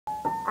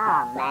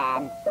Aw,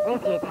 man.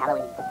 This year's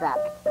Halloween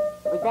sucked.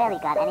 We barely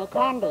got any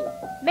candy.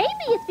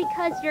 Maybe it's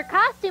because your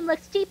costume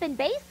looks cheap and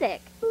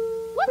basic.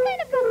 What kind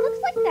of ghost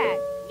looks like that?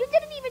 You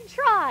didn't even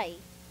try.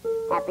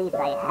 At least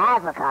I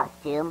have a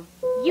costume.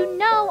 You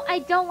know I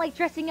don't like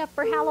dressing up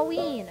for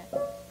Halloween.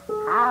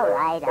 All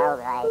right.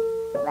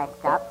 Let's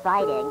stop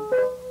fighting.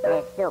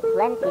 There's still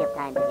plenty of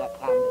time to get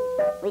candy.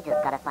 We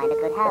just gotta find a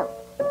good house.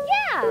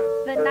 Yeah,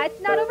 the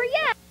night's not over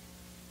yet.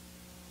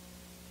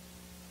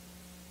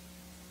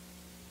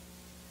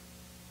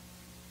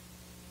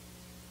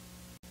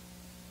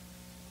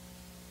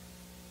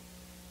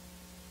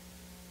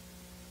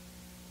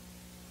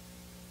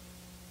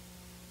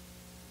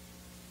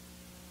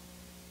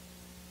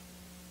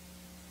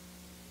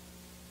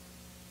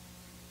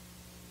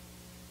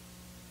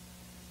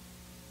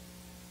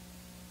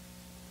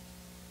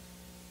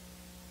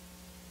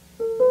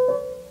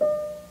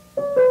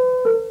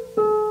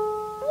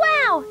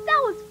 Wow,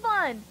 that was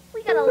fun.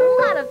 We got a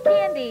lot of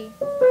candy.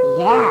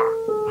 Yeah,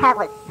 that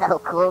was so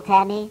cool,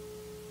 Tammy.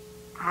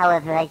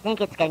 However, I think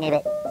it's getting a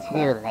bit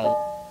too late.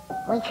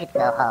 We should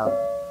go home.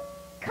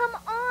 Come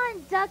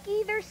on,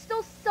 Ducky. There's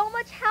still so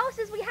much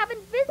houses we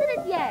haven't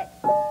visited yet.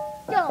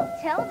 Don't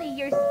tell me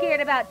you're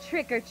scared about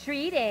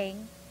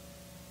trick-or-treating.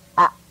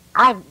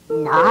 I'm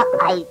not.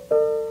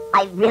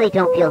 I really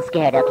don't feel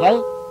scared,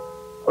 okay?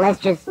 Let's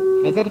just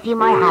visit a few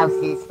more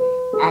houses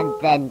and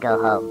then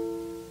go home.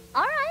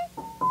 All right.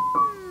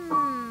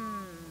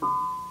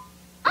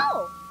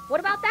 Oh, what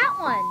about that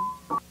one?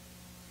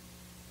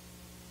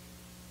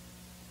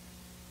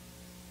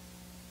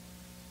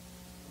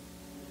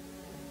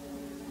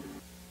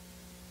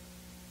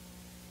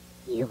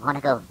 You want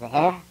to go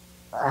there?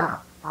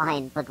 Oh,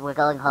 fine, but we're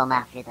going home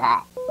after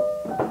that.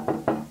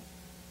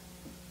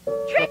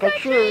 Trick or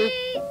treat!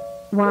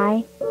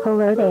 Why,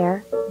 hello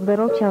there,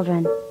 little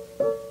children.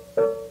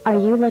 Are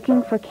you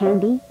looking for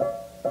candy?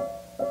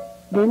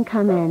 Then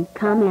come in.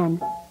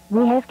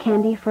 We have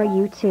candy for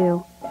you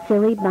too,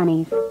 silly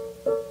bunnies.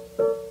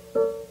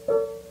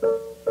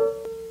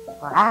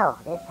 Wow,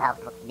 this house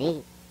looks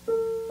neat.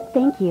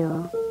 Thank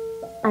you.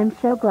 I'm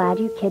so glad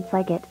you kids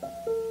like it.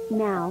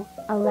 Now,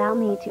 allow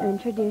me to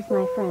introduce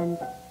my friends.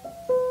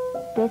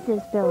 This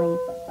is Billy.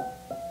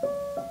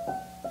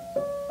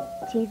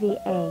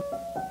 TVA.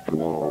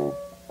 Hello.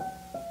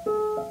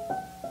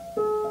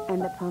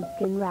 And the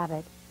pumpkin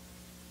rabbit.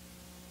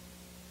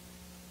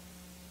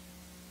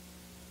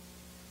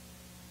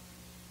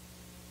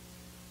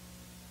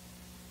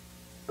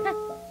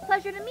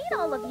 Pleasure to meet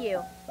all of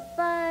you.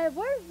 But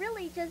we're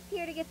really just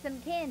here to get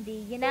some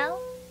candy, you know?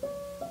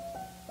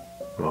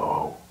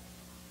 Oh,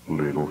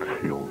 little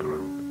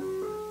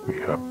children, we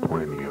have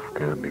plenty of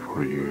candy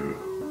for you.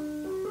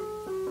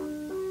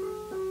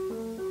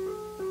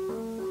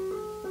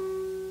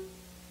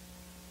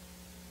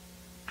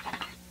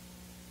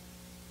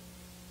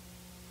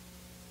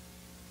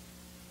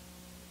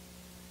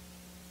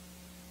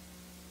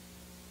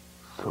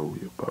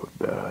 Sorry about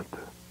that.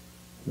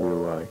 We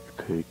like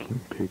taking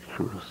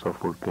pictures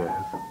of our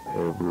guests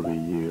every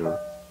year.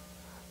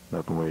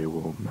 That way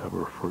we'll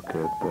never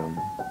forget them.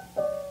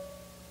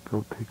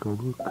 Go take a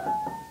look,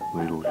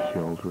 little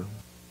children.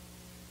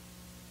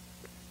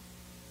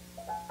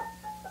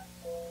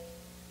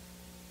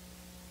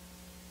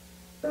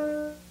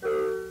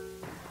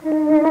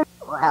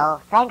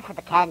 Well, thanks for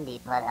the candy,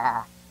 but,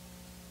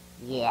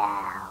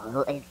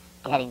 yeah, it's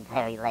getting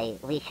very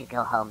late. We should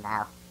go home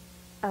now.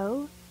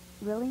 Oh,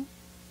 really?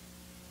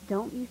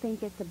 Don't you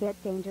think it's a bit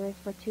dangerous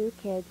for two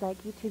kids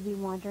like you to be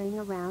wandering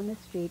around the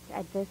streets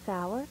at this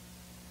hour?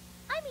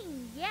 I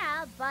mean,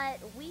 yeah, but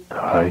we still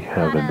I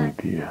have an gotta...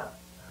 idea.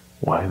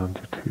 Why don't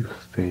you two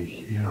stay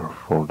here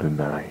for the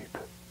night?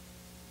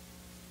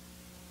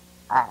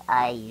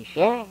 Are you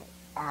sure?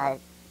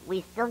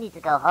 We still need to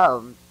go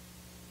home.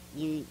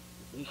 You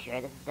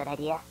sure this is a good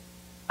idea?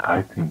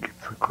 I think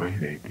it's a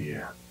great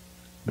idea.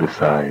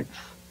 Besides,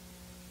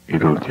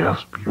 it'll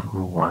just be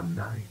for one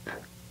night.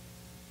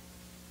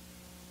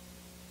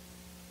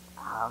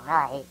 All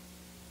right.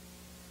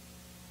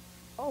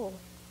 Oh.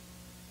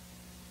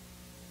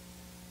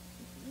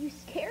 You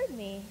scared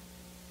me.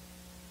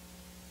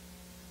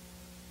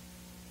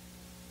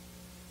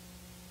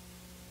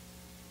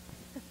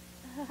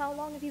 How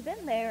long have you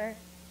been there?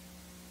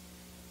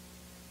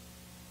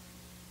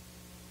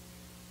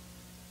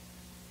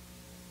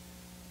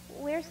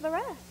 Where's the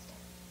rest?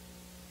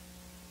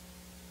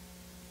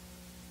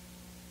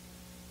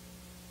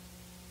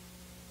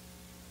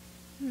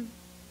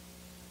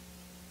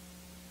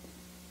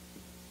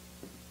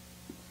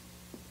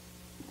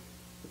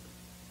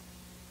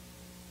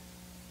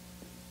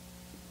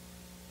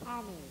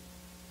 Tammy.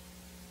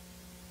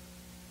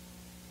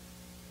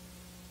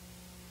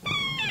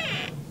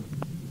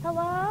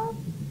 Hello?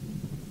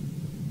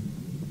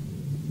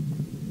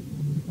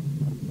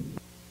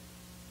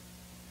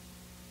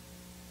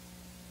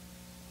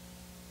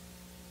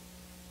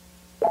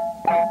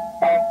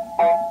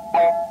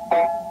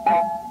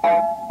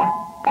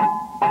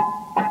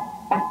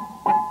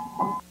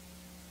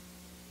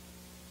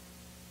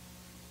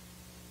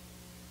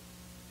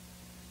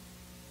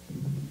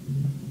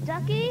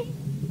 Ducky?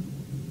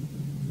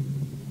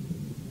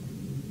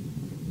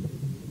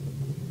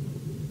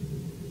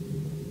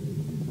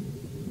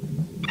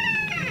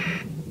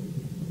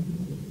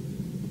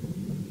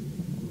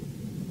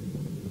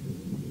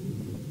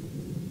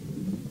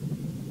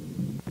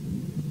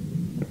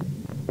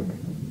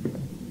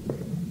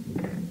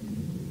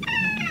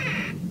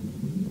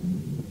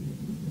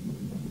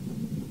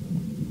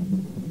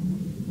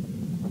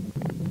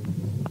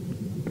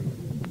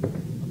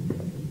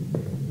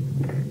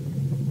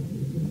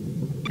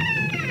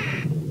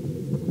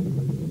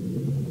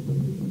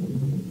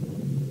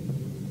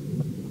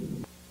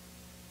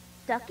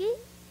 Ducky?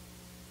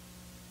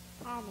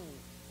 Honey.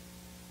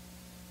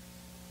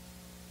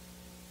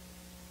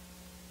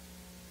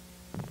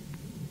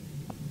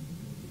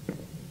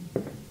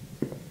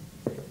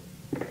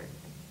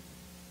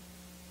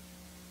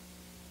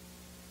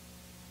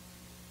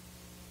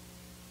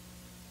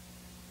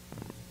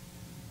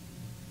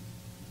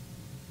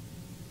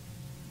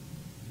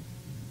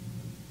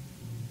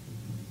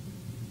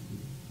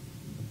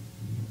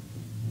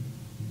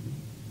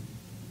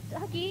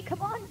 Ducky,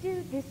 come on,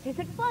 dude. This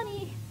isn't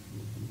funny.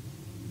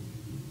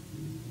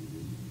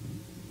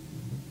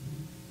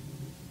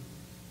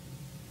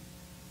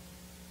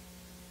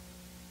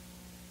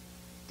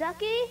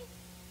 Ducky?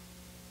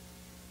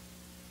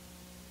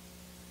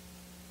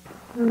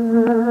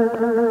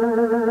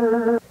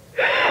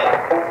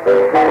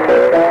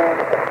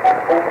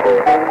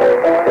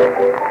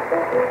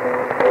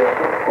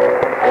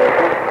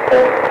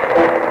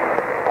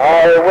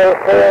 I will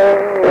sing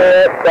you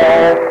a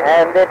song,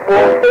 and it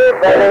won't be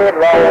very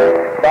long,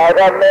 about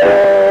a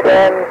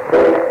maiden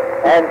sweet,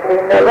 and she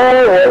never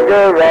would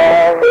do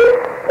wrong.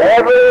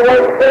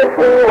 Everyone said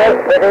she was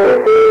pretty,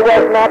 she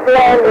was not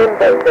long in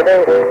the city,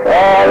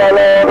 all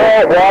alone,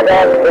 oh, what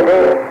a pity,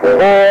 poor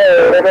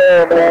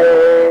little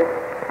maid.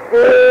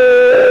 She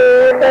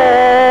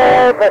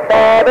never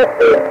saw the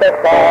streets of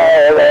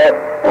fire,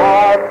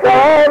 on the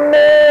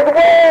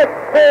Midwest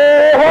she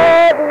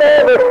had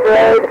never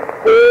strayed.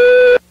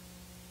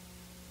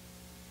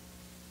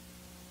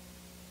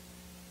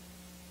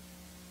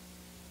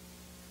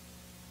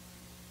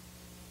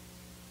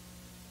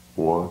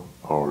 What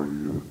are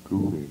you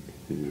doing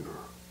here?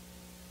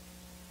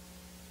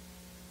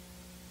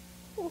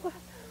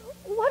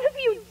 What have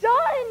you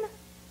done?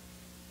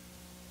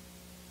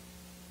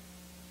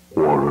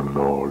 What a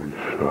naughty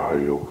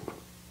child,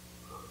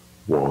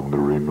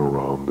 wandering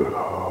around the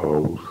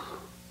house.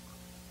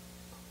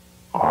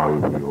 I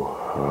will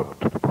have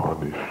to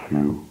punish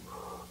you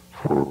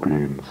for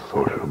being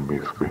such a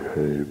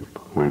misbehaved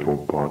little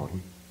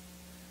bunny.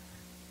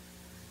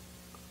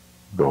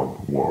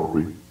 Don't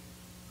worry,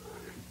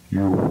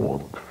 you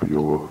won't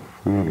feel a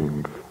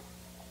thing,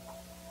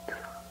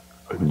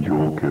 and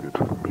you'll get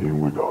to be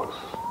with us.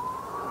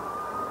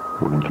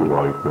 Wouldn't you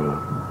like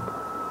that,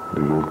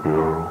 little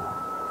girl?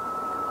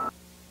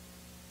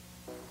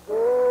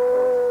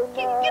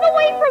 Get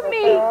away from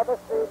me! Little